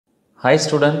Hi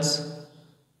students,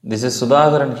 this is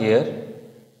Sudhakaran here.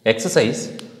 Exercise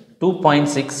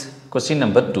 2.6 question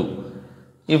number 2.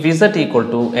 If z equal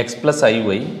to x plus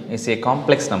iy is a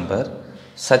complex number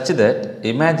such that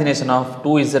imagination of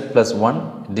 2z plus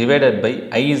 1 divided by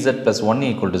iz plus 1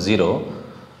 equal to 0,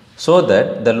 so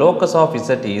that the locus of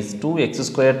z is 2x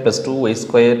squared plus 2y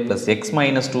squared plus x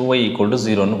minus 2y equal to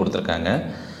 0 னு கொடுத்திருக்காங்க.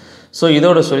 So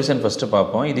இதோட solution first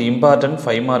பார்ப்போம். இது important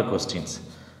 5 mark questions.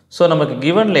 So நமக்கு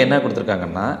givenல என்ன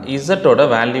கொடுத்திருக்காங்கன்னா z ஓட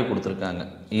value கொடுத்திருக்காங்க.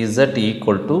 z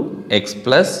equal to x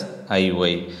plus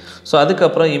iy. So அதுக்கு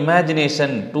அப்புறம்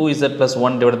imagination 2z plus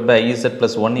 1 divided by iz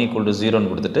plus 1 equal to 0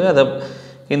 னு கொடுத்துட்டு அத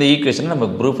இந்த ஈக்குவேஷனை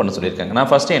நமக்கு ப்ரூவ் பண்ண சொல்லியிருக்காங்க. நான்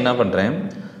ஃபர்ஸ்ட் என்ன பண்றேன்,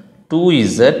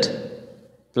 2z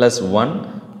plus 1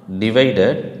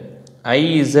 divided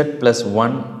iz plus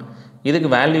 1 இதுக்கு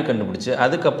வேல்யூ கண்டுபிடிச்சு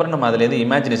அதுக்கப்புறம் நம்ம அதில் எது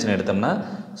இமேஜினேஷன் எடுத்தோம்னா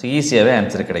ஸோ ஈஸியாகவே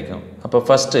ஆன்சர் கிடைக்கும். அப்போ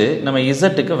ஃபஸ்ட்டு நம்ம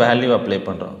இசட்டுக்கு வேல்யூ அப்ளை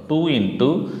பண்ணுறோம். 2 into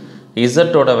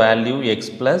இசட்டோட value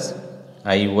X plus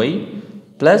ஐஒய்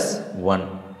plus 1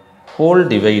 whole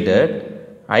divided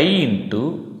ஐ into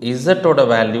இசட்டோட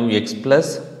value X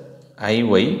plus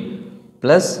ஐஒய்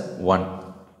plus 1.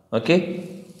 Okay,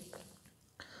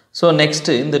 so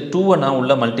next இந்த 2வை நான்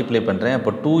உள்ளே மல்டிப்ளை பண்ணுறேன்.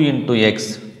 அப்போ 2 into X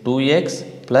 2x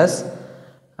plus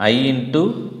I into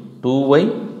 2y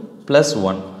plus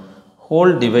 1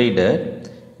 whole divided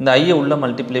இந்த ஐயை உள்ள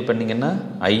மல்டிப்ளை பண்ணிங்கன்னா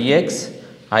ix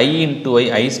I into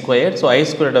I squared. So I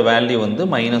squared value வந்து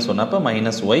 -1, அப்போ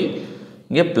 -y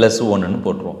இங்கே +1ன்னு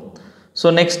போட்டுருவோம்.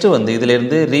 ஸோ நெக்ஸ்ட்டு வந்து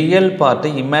இதிலேருந்து ரியல்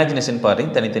பார்ட்டை இமேஜினேஷன்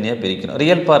பார்ட்டையும் தனித்தனியாக பிரிக்கணும்.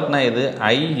 ரியல் பார்ட்னா இது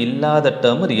I இல்லாத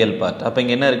டேர்ம் ரியல் பார்ட். அப்போ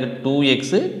இங்கே என்ன இருக்குது,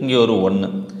 2x இங்கே ஒரு 1.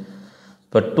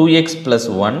 இப்போ 2x plus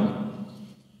 1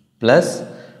 plus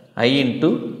I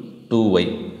into 2y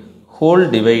whole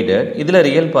divided இதில்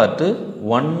real part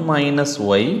 1 minus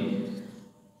y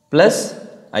plus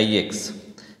ix.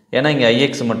 ஏன்னா இங்கே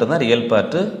ix மட்டும்தான் real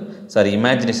part, sorry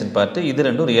imagination part, இது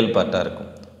ரெண்டும் ரியல் பார்ட்டாக இருக்கும்.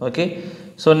 ஓகே,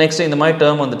 ஸோ நெக்ஸ்ட் இந்த மாதிரி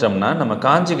டேர்ம் வந்துட்டோம்னா நம்ம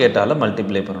காஞ்சுகேட்டால்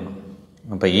மல்டிப்ளை பண்ணணும்.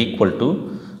 அப்போ equal to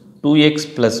 2x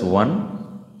plus 1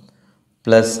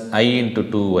 plus I into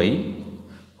 2y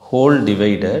whole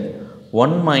divided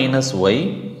 1 minus y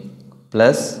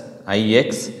plus ix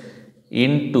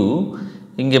into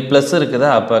இங்கே ப்ளஸ் இருக்குதா,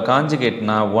 அப்போ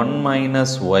காஞ்சுகேட்னா 1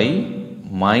 minus y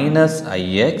minus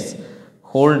ix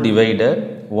whole divided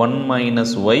 1 minus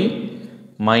y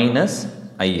minus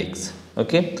ix.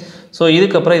 Okay, so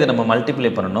இதுக்கப்புறம் இதை நம்ம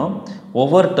மல்டிப்ளை பண்ணணும்.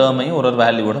 ஒவ்வொரு டேர்மையும் ஒரு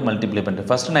வேல்யூவோட மல்டிப்ளை பண்ணுறேன்.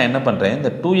 ஃபஸ்ட்டு நான் என்ன பண்ணுறேன்,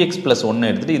 இந்த 2x plus 1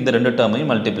 எடுத்துகிட்டு இந்த ரெண்டு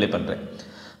டேர்மையும் மல்டிப்ளை பண்ணுறேன்.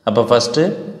 அப்போ first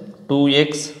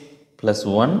 2x plus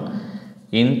 1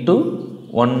 into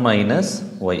 1 minus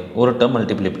y ஒரு டேர்ம்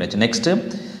மல்டிப்ளை பண்ணியாச்சு. நெக்ஸ்ட்டு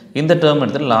இந்த டேர்ம்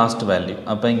எடுத்து லாஸ்ட் வேல்யூ,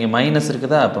 அப்போ இங்கே மைனஸ்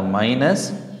இருக்குதா, அப்போ மைனஸ்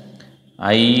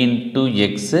ஐ இன்ட்டு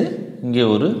எக்ஸு இங்கே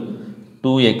ஒரு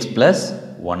 2x ப்ளஸ்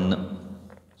 1.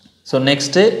 ஸோ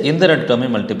நெக்ஸ்ட்டு இந்த ரெண்டு டேர்மை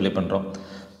மல்டிப்ளை பண்ணுறோம்.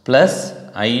 ப்ளஸ்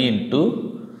ஐ into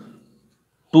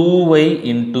 2y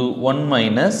into 1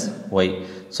 minus Y.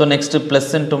 So next plus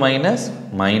into minus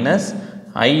minus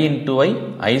ஐ இன்ட்டு ஒய்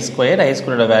ஐ ஸ்கொயர், ஐ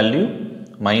ஸ்கொயரோட வேல்யூ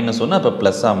 -1, அப்போ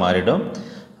ப்ளஸ்ஸாக மாறிடும்.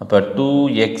 அப்போ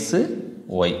 2x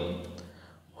y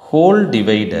whole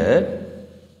divided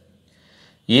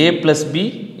a plus b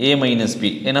a minus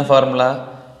b என்ன formula,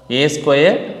 a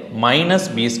square minus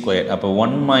b square. அப்போ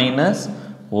 1 minus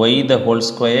y the whole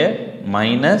square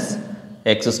minus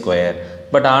x square.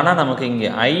 But ஆனால் நமக்கு இங்கே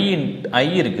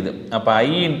i இருக்குது. அப்போ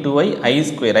i into i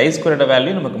square, i squareோட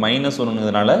value நமக்கு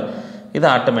 -1ங்கிறதுனால இது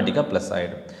ஆட்டோமேட்டிக்காக ப்ளஸ்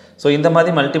ஆகிடும். ஸோ இந்த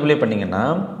மாதிரி மல்டிப்ளை பண்ணிங்கன்னா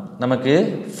நமக்கு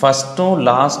ஃபஸ்ட்டும்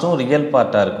லாஸ்ட்டும் ரியல்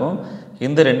பார்ட்டாக இருக்கும்.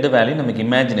 இந்த ரெண்டு வேல்யூ நமக்கு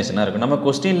இமேஜினேஷனாக இருக்கும். நம்ம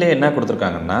கொஸ்டின்லேயே என்ன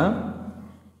கொடுத்துருக்காங்கன்னா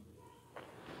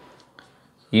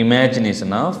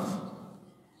imagination of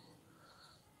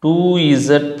 2z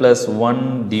plus 1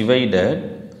 divided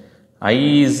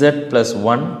iz plus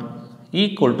 1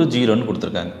 equal to 0ன்னு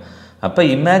கொடுத்துருக்காங்க. அப்போ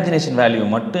இமேஜினேஷன் வேல்யூ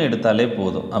மட்டும் எடுத்தாலே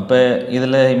போதும். அப்போ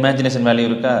இதில் இமேஜினேஷன் வேல்யூ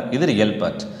இருக்கா, இது ரியல்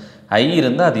பார்ட். ஐ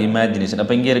இருந்தால் அது இமேஜினேஷன்.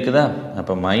 அப்போ இங்கே இருக்குதா,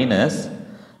 அப்போ minus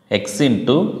X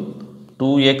into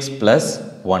 2x plus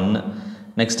 1.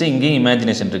 Next இங்கேயும்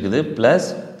இமேஜினேஷன் இருக்குது, plus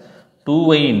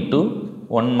 2y into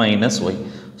 1 minus Y.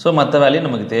 So மற்ற வேல்யூ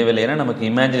நமக்கு தேவையில்லை, ஏன்னா நமக்கு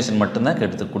இமேஜினேஷன் மட்டும்தான்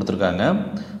கொடுத்துருக்காங்க.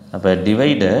 அப்போ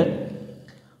divided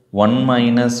 1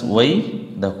 minus Y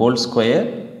the whole square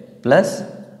plus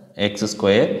X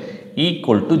square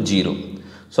equal to 0.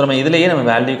 So நம்ம இதிலேயே நம்ம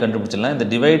வேல்யூ கண்டுபிடிச்சிடலாம். இந்த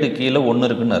டிவைடு கீழே 1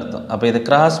 இருக்குன்னு அர்த்தம். அப்போ இதை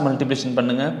கிராஸ் மல்டிப்ளிகேஷன்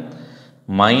பண்ணுங்கள்.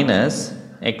 மைனஸ்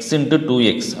எக்ஸ் இன்ட்டு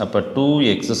 2x, அப்போ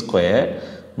 2x square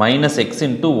minus x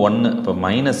into 1, அப்போ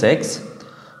minus x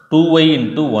 2y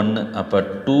into 1, அப்போ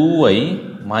 2y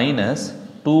minus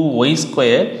 2y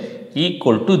square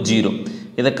equal to 0.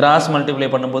 இதை கிராஸ் மல்டிப்ளை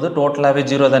பண்ணும்போது டோட்டலாகவே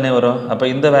 0 தானே வரும். அப்போ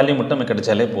இந்த வேல்யூ மட்டும் நமக்கு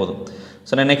கிடைச்சாலே போதும்.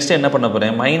 ஸோ நான் நெக்ஸ்ட் என்ன பண்ண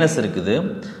போகிறேன், மைனஸ் இருக்குது,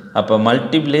 அப்போ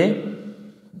மல்டிப்ளே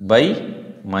பை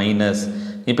மைனஸ்.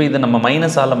 இப்போ இதை நம்ம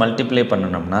மைனஸால் மல்டிப்ளை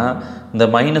பண்ணணும்னா இந்த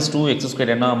மைனஸ் 2x²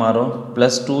 என்ன மாறும்,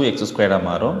 ப்ளஸ் 2x²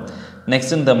 மாறும்.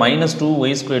 நெக்ஸ்ட் இந்த மைனஸ்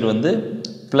 2y² வந்து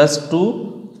ப்ளஸ்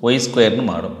 2y²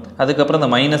 மாறும். அதுக்கப்புறம்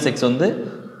இந்த மைனஸ் எக்ஸ் வந்து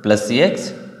ப்ளஸ் எக்ஸ்,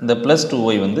 இந்த ப்ளஸ்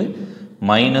 2y வந்து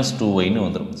மைனஸ் 2y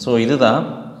வந்துடும். ஸோ இதுதான்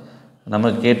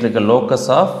நமக்கு கேட்டிருக்க locus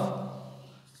of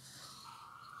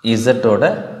இசட்டோட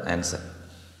answer.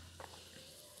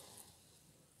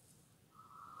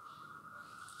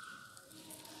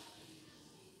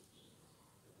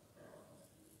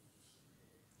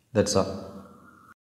 That's all.